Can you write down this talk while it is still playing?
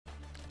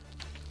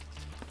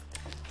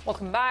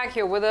Welcome back.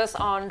 You're with us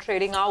on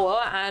Trading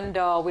Hour, and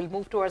we'll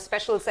move to our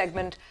special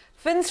segment,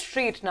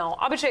 Finstreet now.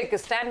 Abhishek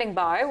is standing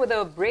by with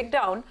a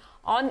breakdown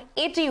on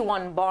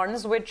AT1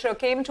 bonds, which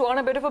came to earn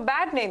a bit of a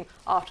bad name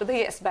after the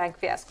Yes Bank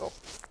fiasco.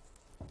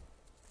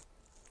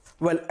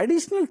 Well,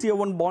 additional Tier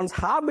 1 bonds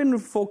have been in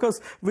focus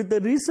with the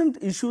recent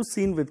issues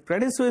seen with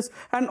Credit Suisse,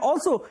 and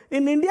also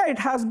in India it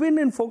has been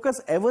in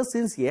focus ever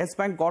since Yes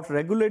Bank got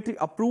regulatory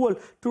approval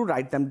to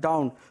write them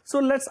down. So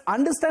let's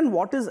understand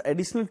what is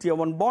additional Tier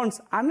 1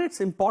 bonds and its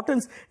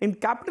importance in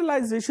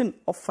capitalization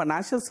of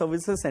financial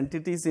services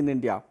entities in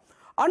India.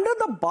 Under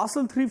the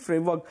Basel III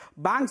framework,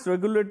 banks'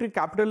 regulatory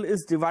capital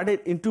is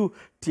divided into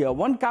Tier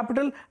 1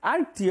 capital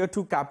and Tier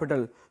 2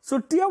 capital. So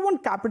Tier 1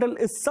 capital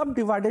is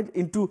subdivided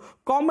into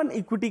common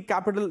equity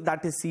capital,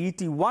 that is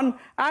CET1,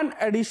 and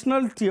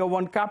additional Tier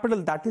 1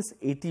 capital, that is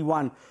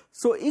AT1.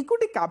 So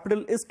equity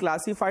capital is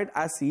classified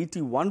as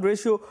CET1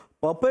 ratio.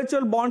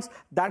 Perpetual bonds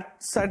that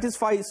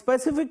satisfy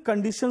specific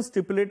conditions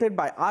stipulated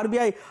by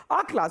RBI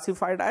are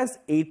classified as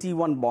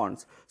AT1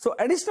 bonds. So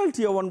additional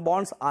Tier 1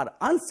 bonds are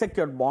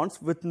unsecured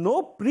bonds with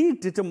no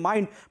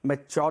predetermined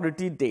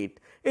maturity date.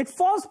 It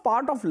forms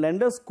part of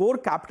lender's core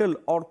capital,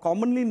 or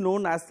commonly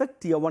known as the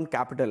Tier 1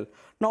 capital.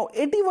 Now,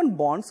 AT1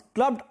 bonds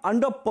clubbed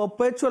under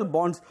perpetual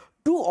bonds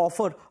do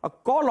offer a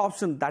call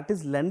option, that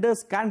is,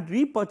 lenders can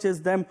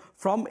repurchase them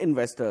from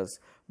investors.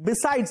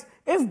 Besides,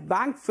 if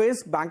bank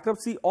face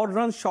bankruptcy or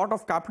run short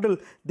of capital,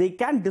 they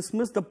can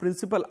dismiss the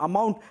principal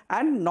amount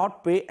and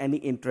not pay any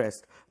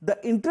interest. The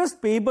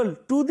interest payable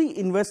to the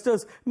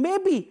investors may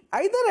be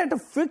either at a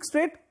fixed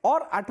rate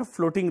or at a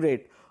floating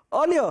rate.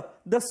 Earlier,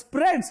 the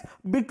spreads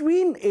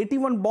between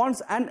AT1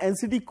 bonds and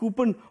NCD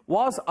coupon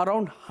was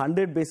around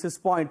 100 basis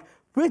points,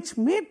 which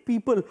made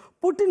people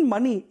put in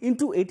money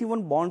into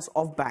AT1 bonds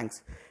of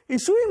banks.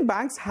 Issuing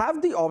banks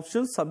have the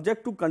option,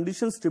 subject to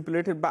conditions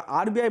stipulated by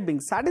RBI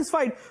being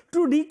satisfied,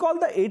 to recall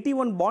the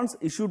AT1 bonds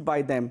issued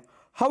by them.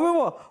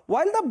 However,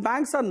 while the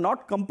banks are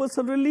not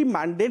compulsorily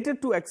mandated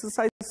to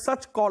exercise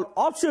such call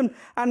option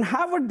and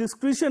have a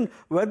discretion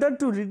whether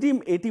to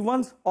redeem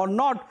AT1s or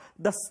not,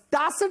 the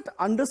tacit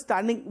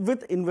understanding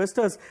with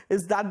investors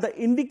is that the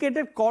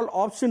indicated call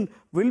option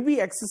will be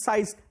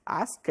exercised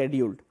as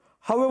scheduled.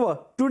 However,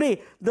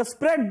 today, the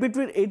spread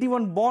between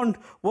AT1 bond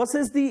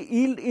versus the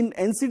yield in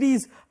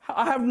NCDs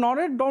have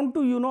narrowed down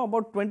to,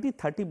 about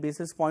 20-30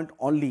 basis points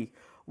only.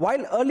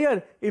 While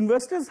earlier,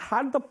 investors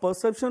had the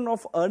perception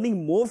of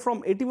earning more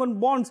from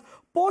AT1 bonds,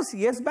 post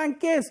Yes Bank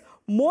case,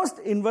 most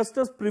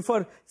investors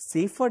prefer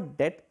safer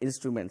debt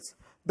instruments.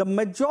 The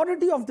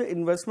majority of the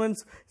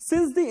investments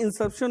since the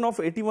inception of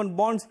AT1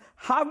 bonds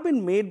have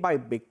been made by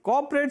big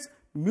corporates,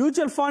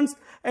 mutual funds,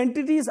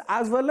 entities,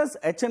 as well as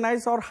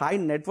HNIs or high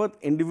net worth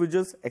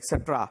individuals,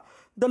 etc.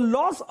 The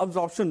loss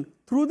absorption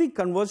through the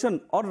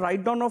conversion or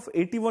write-down of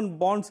AT1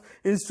 bonds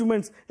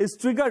instruments is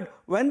triggered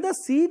when the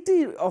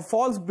CET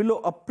falls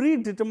below a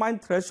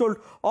predetermined threshold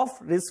of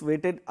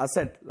risk-weighted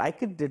asset,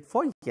 like it did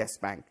for Yes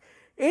Bank.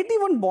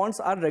 AT1 bonds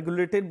are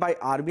regulated by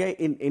RBI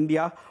in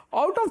India.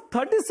 Out of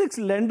 36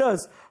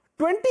 lenders,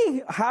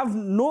 20 have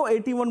no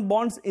AT1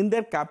 bonds in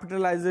their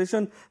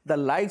capitalization, the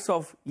likes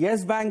of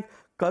Yes Bank,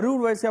 Karur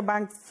Vysya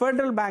Bank,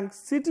 Federal Bank,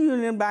 City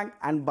Union Bank,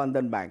 and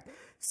Bandhan Bank.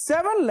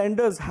 7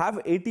 lenders have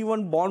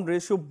AT1 bond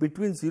ratio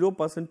between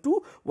 0%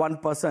 to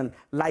 1%,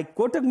 like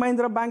Kotak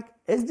Mahindra Bank,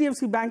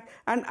 HDFC Bank,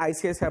 and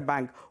ICICI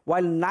Bank,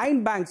 while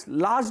 9 banks,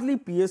 largely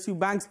PSU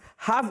banks,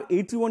 have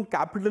AT1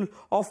 capital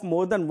of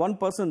more than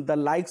 1%, the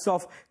likes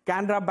of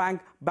Canara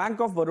Bank,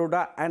 Bank of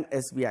Baroda, and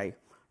SBI.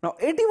 Now,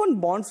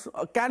 AT1 bonds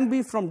can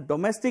be from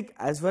domestic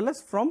as well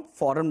as from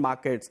foreign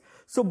markets.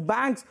 So,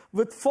 banks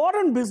with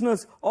foreign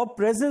business or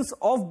presence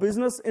of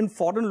business in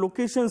foreign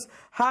locations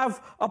have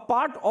a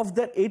part of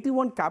their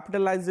AT1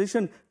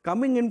 capitalization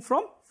coming in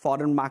from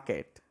foreign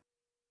market.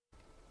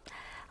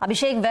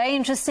 Abhishek, very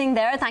interesting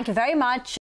there. Thank you very much.